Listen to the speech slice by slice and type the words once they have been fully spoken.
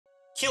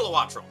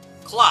Kilowattrel,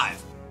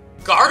 Clive,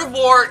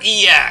 Gardevoir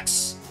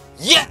EX.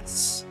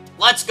 Yes!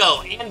 Let's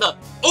go. And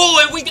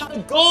and we got a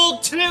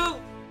gold too!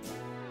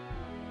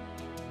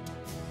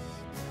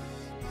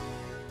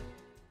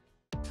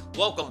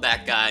 Welcome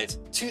back, guys,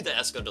 to the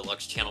Esco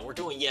Deluxe channel. We're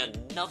doing yet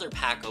another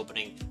pack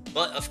opening,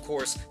 but of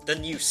course, the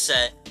new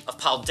set of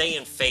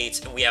Paldean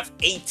Fates, and we have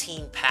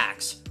 18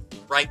 packs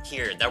right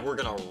here that we're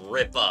gonna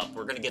rip up.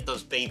 We're gonna get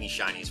those baby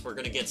shinies. We're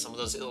gonna get some of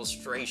those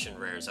illustration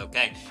rares,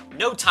 okay?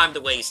 No time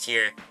to waste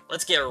here.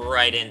 Let's get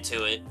right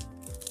into it.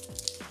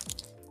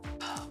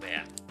 Oh,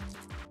 man.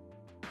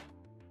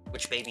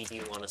 Which baby do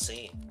you want to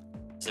see?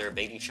 Is there a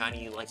baby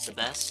shiny you like the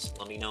best?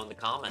 Let me know in the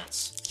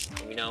comments.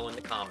 Let me know in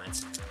the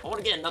comments. I want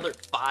to get another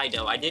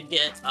Fido. I did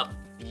get a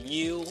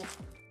few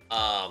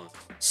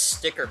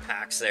sticker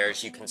packs there,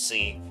 as you can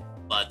see.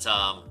 But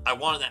I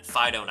wanted that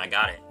Fido and I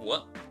got it.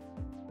 What?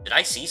 Did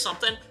I see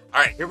something?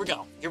 Alright, here we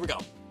go. Here we go.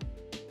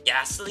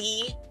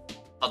 Ghastly,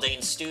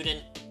 Paldean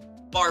Student,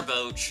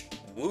 Barboach,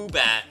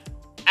 Woobat,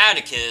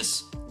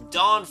 Atticus,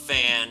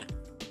 Donphan,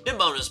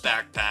 Nimona's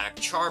Backpack,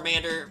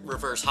 Charmander,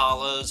 Reverse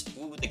Hollows,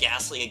 ooh, the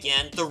Ghastly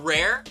again, the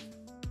Rare,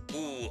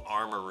 ooh,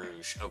 Armor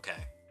Rouge,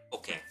 okay,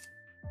 okay.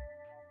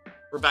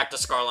 We're back to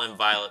Scarlet and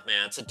Violet,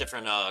 man. It's a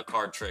different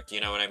card trick,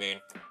 you know what I mean?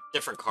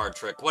 Different card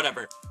trick,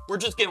 whatever. We're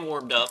just getting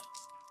warmed up.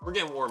 We're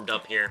getting warmed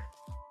up here.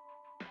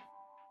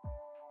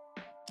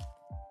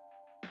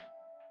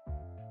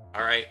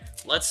 Alright,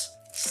 let's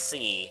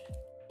see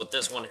what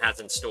this one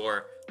has in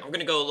store. I'm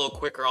gonna go a little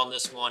quicker on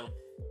this one.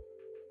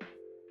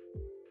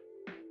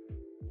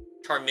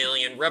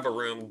 Charmeleon,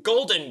 Reveroom,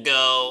 Golden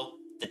Go,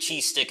 the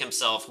cheese stick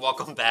himself.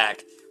 Welcome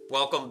back.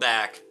 Welcome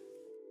back.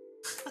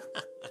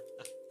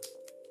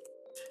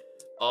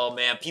 Oh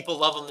man, people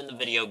love him in the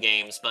video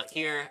games, but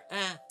here,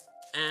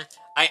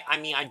 I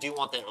mean, I do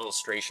want that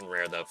illustration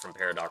rare though from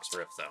Paradox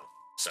Rift though.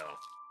 So,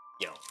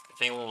 yo, if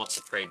anyone wants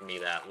to trade me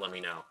that, let me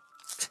know.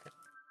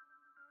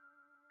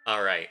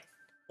 All right.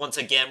 Once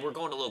again, we're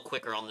going a little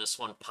quicker on this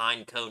one.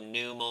 Pineco,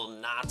 Numel,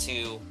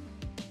 Natu,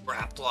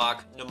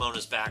 Raplock,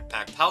 Nimona's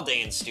Backpack,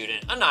 Paldean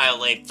Student,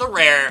 Annihilate, the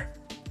Rare.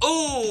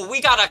 Ooh,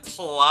 we got a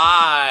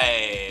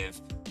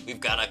Clive. We've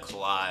got a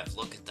Clive.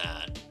 Look at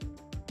that.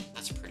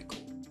 That's pretty cool.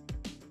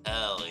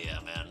 Hell yeah,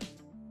 man.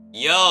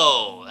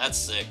 Yo, that's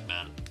sick,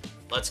 man.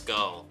 Let's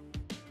go.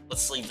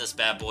 Let's sleeve this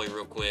bad boy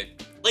real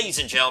quick. Ladies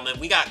and gentlemen,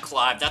 we got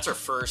Clive. That's our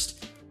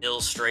first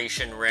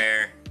illustration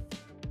rare.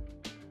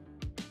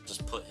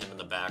 Just put him in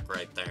the back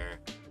right there.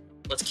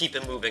 Let's keep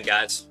it moving,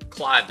 guys.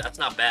 Clive, that's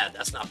not bad.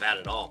 That's not bad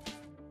at all.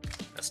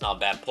 That's not a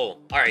bad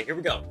pull. Alright, here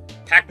we go.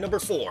 Pack number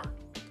 4.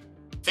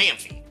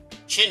 Phanpy,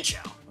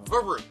 Chinchou,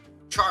 Varoom,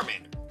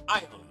 Charmander,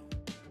 Iono,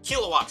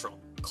 Kilowattrel,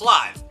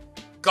 Clive,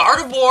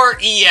 Gardevoir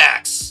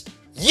EX.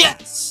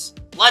 Yes!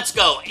 Let's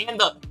go.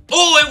 And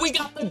and we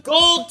got the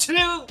gold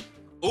too!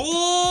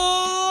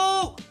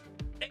 Ooh!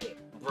 Hey,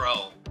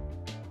 bro.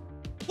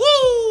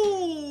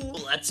 Woo!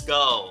 Let's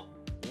go.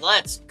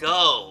 Let's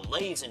go,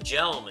 ladies and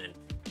gentlemen.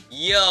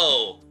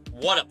 Yo,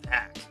 what a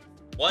pack.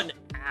 What an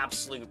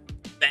absolute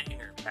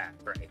banger pack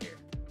right here.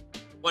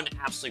 What an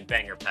absolute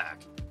banger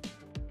pack.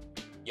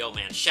 Yo,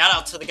 man, shout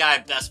out to the guy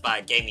at Best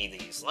Buy gave me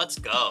these. Let's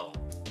go.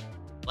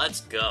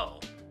 Let's go.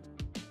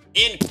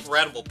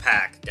 Incredible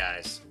pack,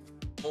 guys.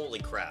 Holy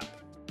crap.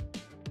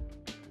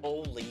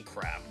 Holy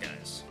crap,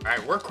 guys. All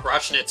right, we're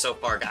crushing it so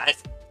far, guys.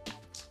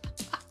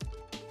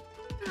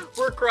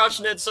 We're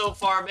crushing it so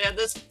far, man.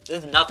 This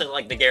is nothing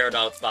like the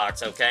Gyarados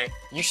box, okay?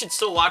 You should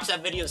still watch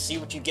that video to see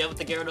what you get with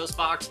the Gyarados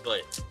box,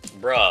 but,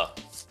 bruh,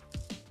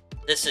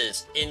 this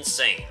is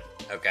insane,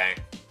 okay?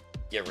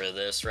 Get rid of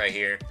this right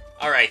here.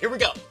 All right, here we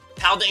go.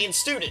 Paldean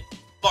Student,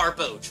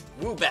 Barboach,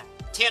 Woobat,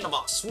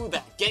 Tandemaus,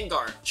 Swoobat,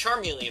 Gengar,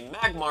 Charmeleon,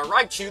 Magmar,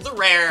 Raichu, the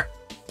Rare,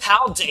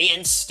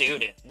 Paldean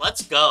Student.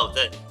 Let's go.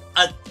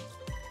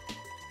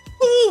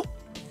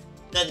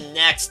 The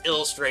next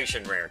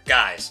illustration rare.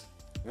 Guys,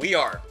 we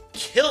are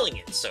killing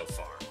it so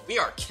far. We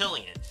are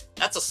killing it.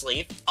 That's a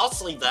sleeve. I'll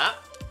sleeve that.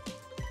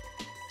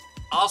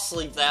 I'll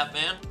sleeve that,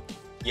 man.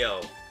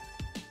 Yo.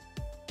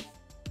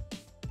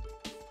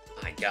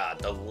 My god,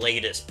 the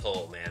latest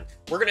pull, man.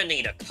 We're gonna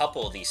need a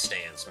couple of these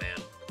stands, man.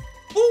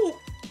 Woo!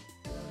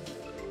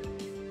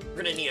 We're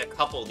gonna need a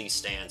couple of these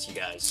stands, you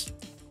guys.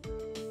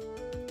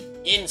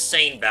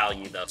 Insane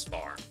value thus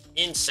far.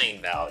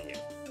 Insane value.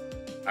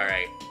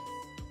 Alright.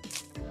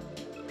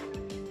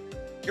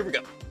 Here we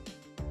go.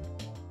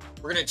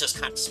 We're gonna just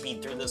kind of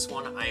speed through this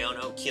one.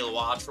 Iono,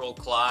 Kilowattrel,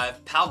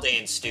 Clive,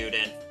 Paldean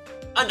Student,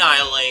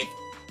 Annihilate,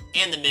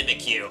 and the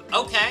Mimikyu.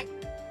 Okay.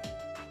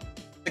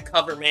 The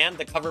cover man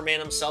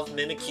himself,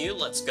 Mimikyu.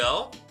 Let's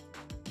go.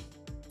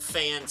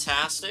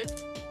 Fantastic.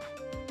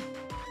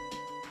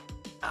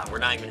 We're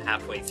not even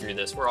halfway through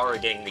this. We're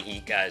already getting the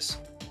heat, guys.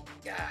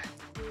 God.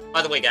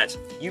 By the way, guys,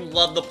 you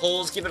love the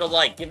polls, give it a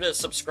like, give it a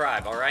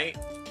subscribe, alright?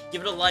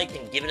 Give it a like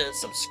and give it a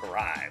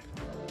subscribe.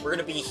 We're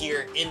gonna be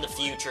here in the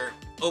future,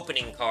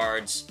 opening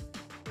cards.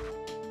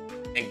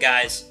 And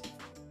guys,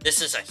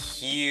 this is a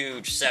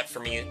huge set for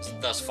me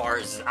thus far.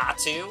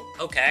 Xatu,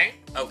 okay,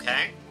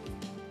 okay.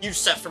 Huge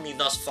set for me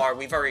thus far.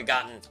 We've already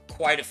gotten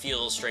quite a few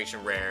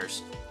illustration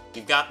rares.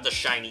 We've got the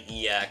shiny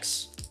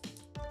EX.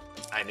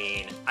 I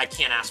mean, I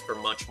can't ask for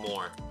much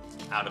more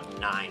out of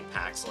 9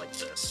 packs like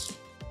this.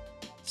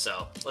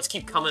 So, let's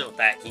keep coming with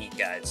that heat,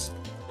 guys.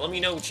 Let me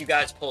know what you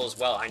guys pull as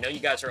well. I know you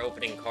guys are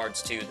opening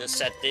cards too. This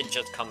set did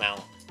just come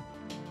out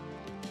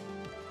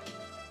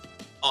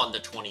on the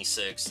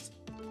 26th.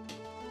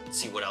 Let's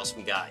see what else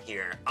we got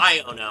here.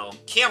 Iono,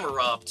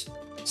 Camerupt,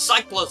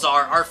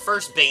 Cyclozar, our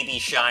first baby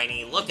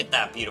shiny. Look at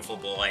that beautiful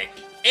boy.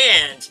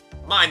 And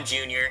Mime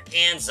Jr.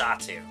 and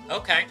Xatu.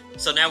 Okay,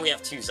 so now we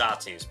have 2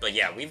 Xatus. But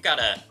yeah, we've got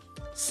to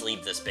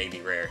sleeve this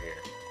baby rare here.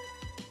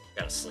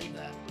 Got to sleeve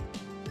that.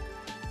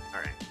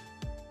 Alright.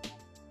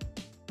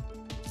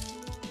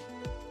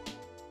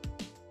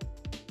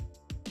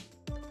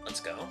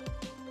 Let's go.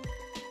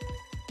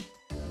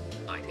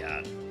 My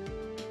god.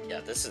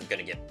 Yeah, this is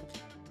gonna get...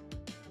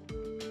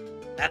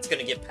 That's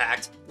gonna get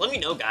packed. Let me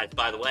know, guys,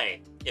 by the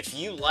way, if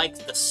you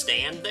like the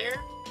stand there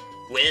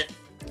with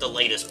the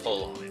latest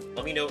pull on it.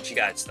 Let me know what you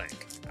guys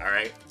think,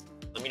 alright?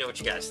 Let me know what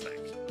you guys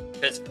think.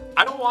 Because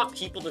I don't want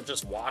people to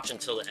just watch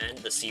until the end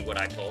to see what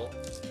I pull,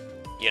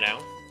 you know?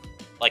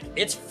 Like,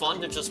 it's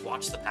fun to just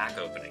watch the pack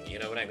opening, you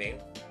know what I mean?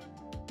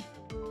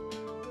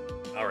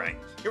 Alright,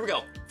 here we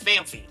go.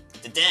 Famfi,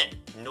 Deden,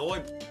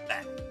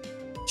 Noibat,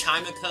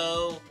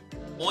 Chimico,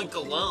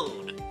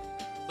 Oinkalone,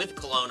 with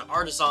Cologne,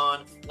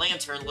 Artisan,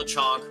 Lantern,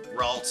 Lechonk,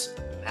 Ralts,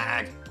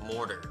 Mag,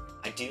 Mortar.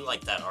 I do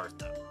like that art,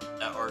 though.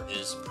 That art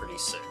is pretty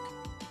sick.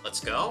 Let's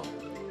go.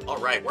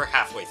 Alright, we're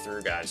halfway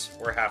through, guys.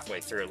 We're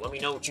halfway through. Let me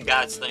know what you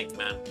guys think,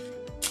 man.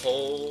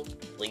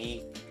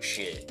 Holy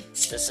shit.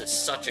 This is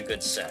such a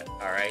good set,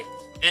 alright?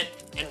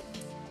 And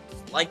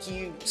like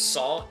you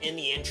saw in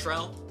the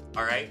intro,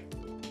 alright?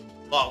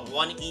 Bought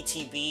 1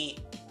 ETB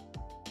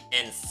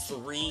and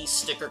 3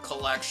 sticker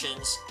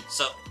collections.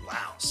 So,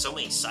 wow, so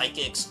many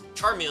Psychics,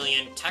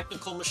 Charmeleon,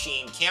 Technical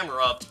Machine,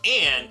 Camerupt,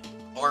 and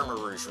Armor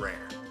Rouge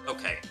Rare.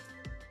 Okay,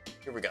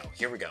 here we go,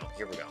 here we go,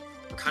 here we go.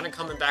 We're kind of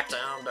coming back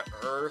down to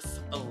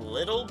earth a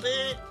little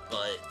bit,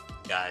 but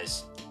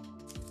guys,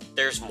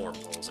 there's more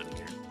pulls in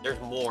here. There's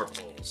more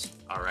pulls,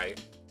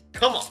 alright?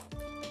 Come on.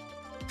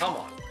 Come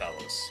on,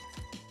 fellas.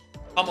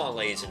 Come on,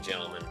 ladies and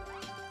gentlemen.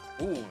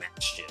 Ooh,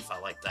 Matchstiff, I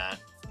like that.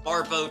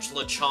 Barboach,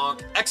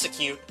 Lechonk,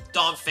 Execute,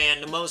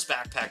 Donphan, Nemo's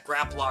Backpack,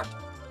 Graplock,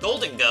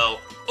 Golden Go.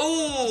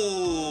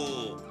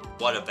 Ooh!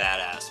 What a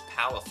badass.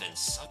 Palafin,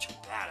 such a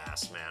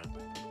badass, man.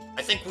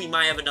 I think we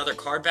might have another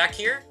card back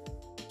here.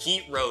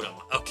 Heat Rotom.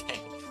 Okay.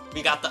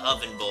 We got the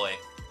Oven Boy.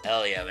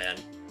 Hell yeah, man.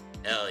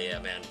 Hell yeah,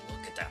 man.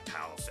 Look at that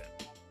Palafin.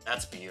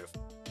 That's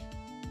beautiful.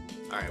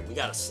 Alright, we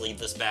gotta sleeve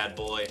this bad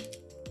boy.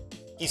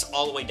 He's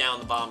all the way down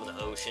the bottom of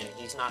the ocean.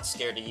 He's not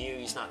scared of you.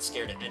 He's not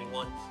scared of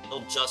anyone.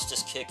 He'll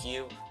just kick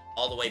you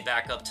all the way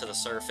back up to the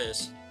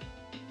surface.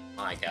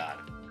 My god.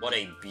 What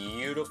a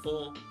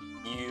beautiful,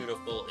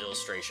 beautiful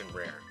illustration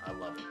rare. I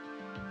love it.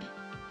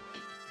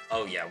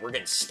 Oh yeah, we're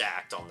getting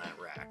stacked on that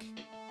rack.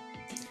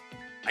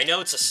 I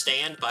know it's a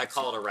stand, but I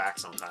call it a rack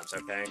sometimes,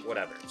 okay?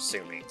 Whatever,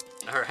 sue me.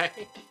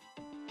 Alright?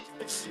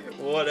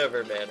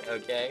 Whatever, man,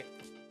 okay?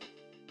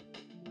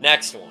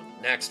 Next one,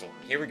 next one.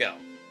 Here we go.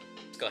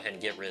 Let's go ahead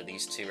and get rid of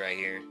these 2 right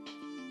here.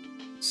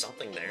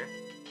 Something there.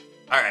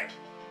 Alright.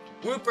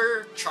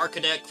 Wooper,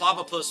 Charcadet,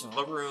 Clavopus,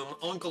 Varoom,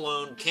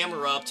 Oinkalone,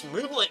 Camerupt,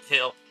 Moonlit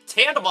Hill,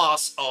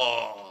 Tandemos.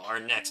 Oh, our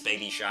next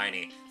baby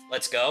shiny.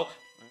 Let's go.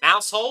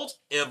 Mousehold,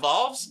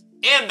 Evolves,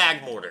 and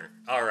Magmortar.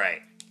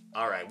 Alright.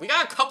 Alright. We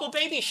got a couple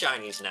baby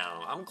shinies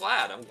now. I'm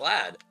glad. I'm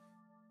glad.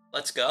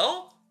 Let's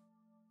go.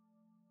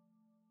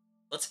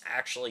 Let's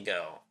actually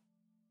go.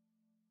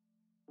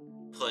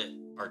 Put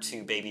our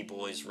 2 baby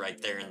boys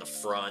right there in the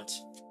front.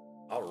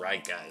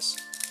 Alright, guys.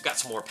 We've got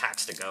some more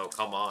packs to go.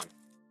 Come on.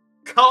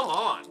 Come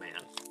on,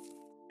 man.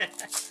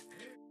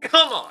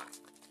 Come on.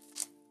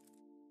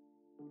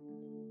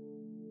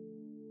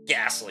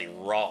 Ghastly,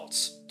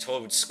 Ralts,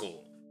 Toadschool,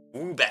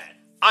 Woobat,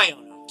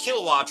 Iono,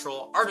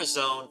 Kilowattrel,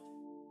 Artizone,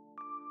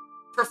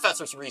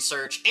 Professor's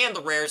Research, and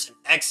the rares and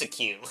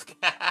Execute.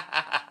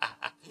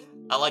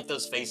 I like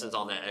those faces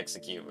on that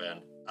Execute,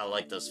 man. I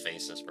like those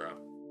faces, bro.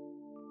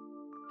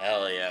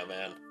 Hell yeah,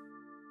 man.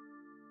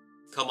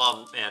 Come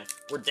on, man.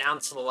 We're down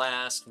to the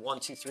last 1,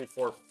 2, 3,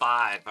 4,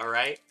 5,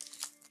 alright?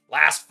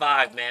 Last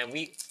 5, man.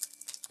 We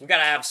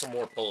gotta have some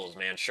more pulls,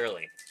 man.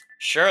 Surely.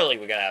 Surely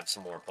we gotta have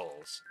some more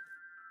pulls.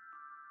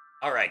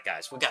 Alright,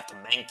 guys. We got the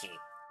Mankey,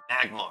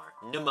 Magmar,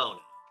 Nimona,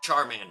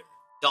 Charmander,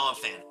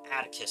 Donphan,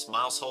 Atticus,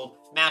 Mousehold,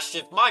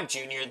 Mastiff, Mime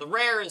Jr. The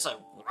rare is a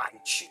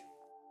Raichu.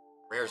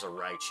 Rare's a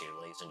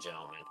Raichu, ladies and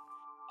gentlemen.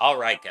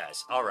 Alright,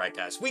 guys. Alright,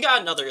 guys. We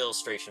got another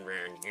illustration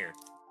rare in here.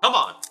 Come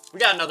on. We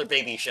got another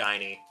baby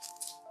shiny.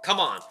 Come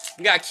on.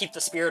 We gotta keep the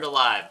spirit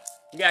alive.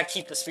 We gotta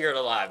keep the spirit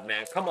alive,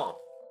 man. Come on.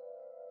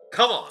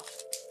 Come on.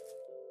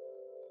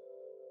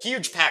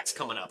 Huge packs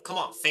coming up. Come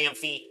on.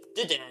 Famfi,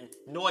 Deden,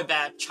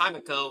 Noibat,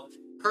 Chimico,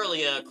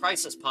 Kirlia,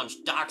 Crisis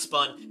Punch,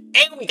 Doxbun,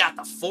 and we got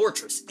the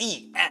Fortress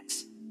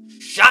EX.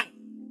 Shiny.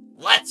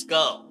 Let's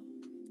go.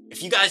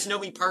 If you guys know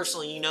me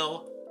personally, you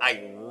know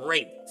I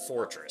rate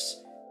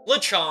Fortress.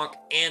 Lechonk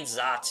and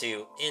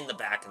Xatu in the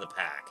back of the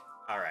pack.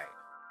 Alright.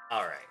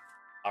 Alright.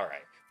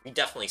 Alright. We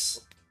definitely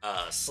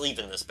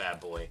sleeving this bad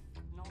boy.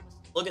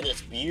 Look at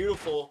this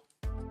beautiful,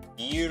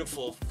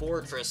 beautiful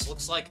fortress.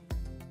 Looks like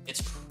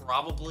it's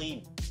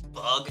probably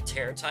bug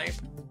Terra type.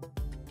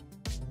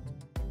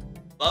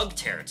 Bug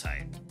Terra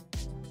type.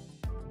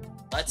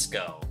 Let's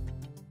go.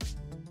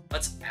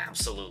 Let's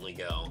absolutely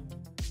go.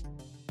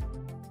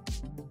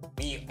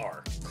 We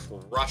are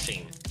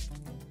crushing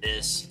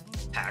this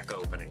pack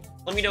opening.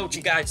 Let me know what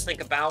you guys think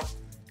about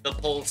the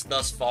pulls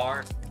thus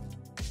far.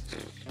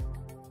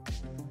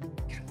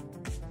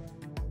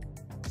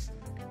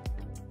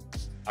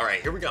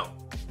 Alright, here we go.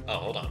 Oh,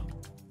 hold on.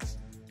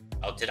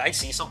 Oh, did I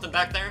see something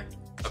back there?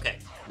 Okay.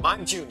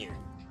 Mime Jr.,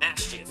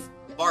 Mischief,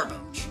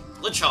 Barboach,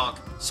 Lechonk,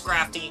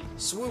 Scrafty,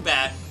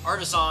 Swoobat,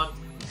 Artisan,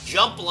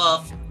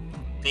 Jumpluff,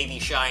 Baby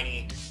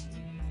Shiny,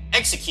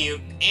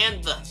 Execute,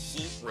 and the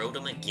Heat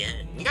Rotom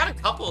again. We got a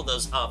couple of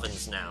those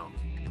ovens now.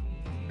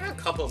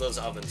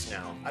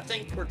 I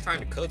think we're trying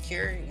to cook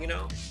here, you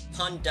know?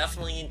 Pun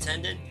definitely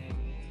intended.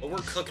 But we're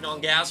cooking on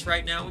gas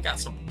right now. We got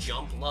some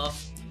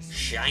Jumpluff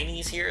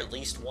shinies here, at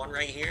least one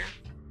right here.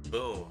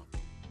 Boom.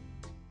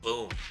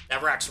 Boom.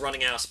 That rack's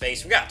running out of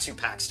space. We got 2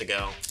 packs to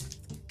go.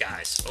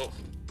 Guys, oh.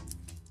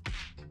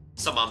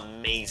 Some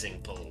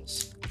amazing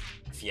pulls,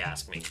 if you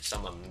ask me.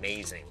 Some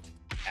amazing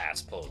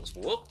ass pulls.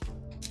 Whoop.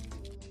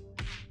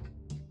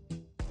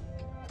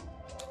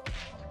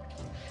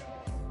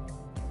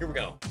 Here we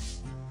go.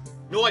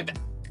 Noibat,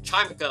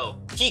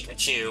 Chimico,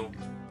 Pikachu,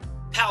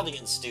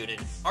 Paldean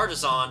Student,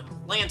 Artisan,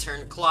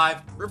 Lantern,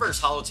 Clive, Reverse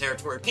Hollow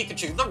Territory,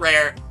 Pikachu, the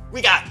rare.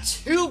 We got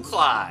 2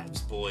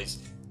 Clives, boys.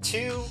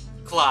 2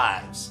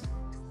 Clives.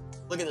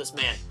 Look at this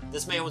man.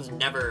 This man was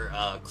never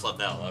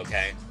Clavel,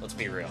 okay? Let's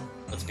be real.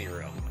 Let's be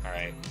real,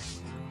 alright?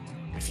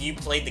 If you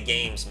played the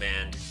games,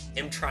 man,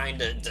 him trying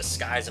to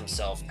disguise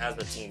himself as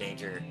a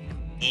teenager,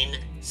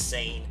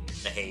 insane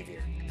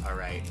behavior,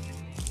 alright?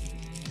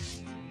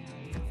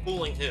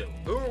 Fooling who?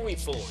 Who are we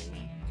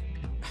fooling?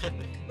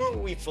 Who are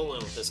we fooling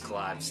with this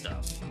Clive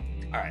stuff?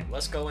 Alright,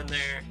 let's go in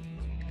there.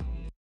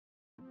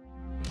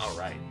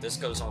 Alright, this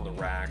goes on the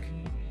rack.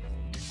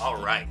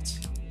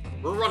 Alright.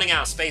 We're running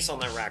out of space on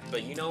that rack,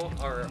 but you know,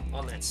 or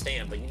on that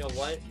stand, but you know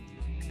what?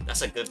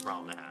 That's a good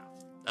problem to have.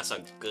 That's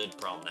a good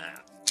problem to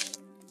have.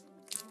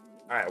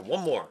 Alright,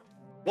 one more.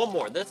 One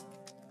more.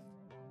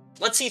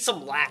 Let's see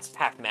some last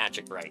pack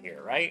magic right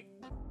here, right?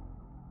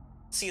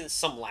 Let's see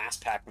some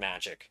last pack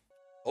magic.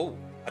 Oh,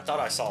 I thought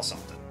I saw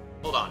something.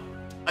 Hold on.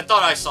 I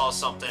thought I saw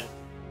something.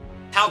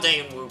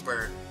 Paldean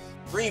Wooper,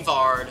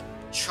 Revard,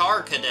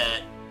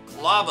 Charcadet,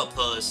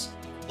 Clavapus,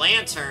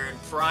 Lantern,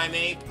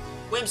 Primeape,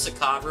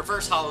 Whimsicott,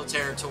 Reverse Hollow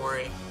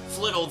Territory,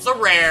 Flittle, the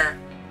rare,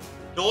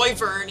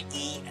 Noivern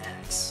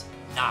EX.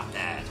 Not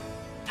bad.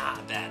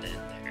 Not bad in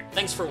there.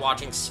 Thanks for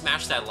watching.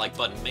 Smash that like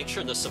button. Make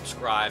sure to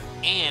subscribe.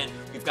 And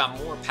we've got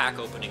more pack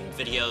opening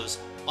videos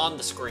on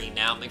the screen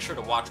now. Make sure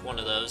to watch one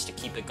of those to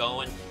keep it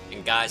going.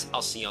 And guys,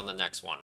 I'll see you on the next one.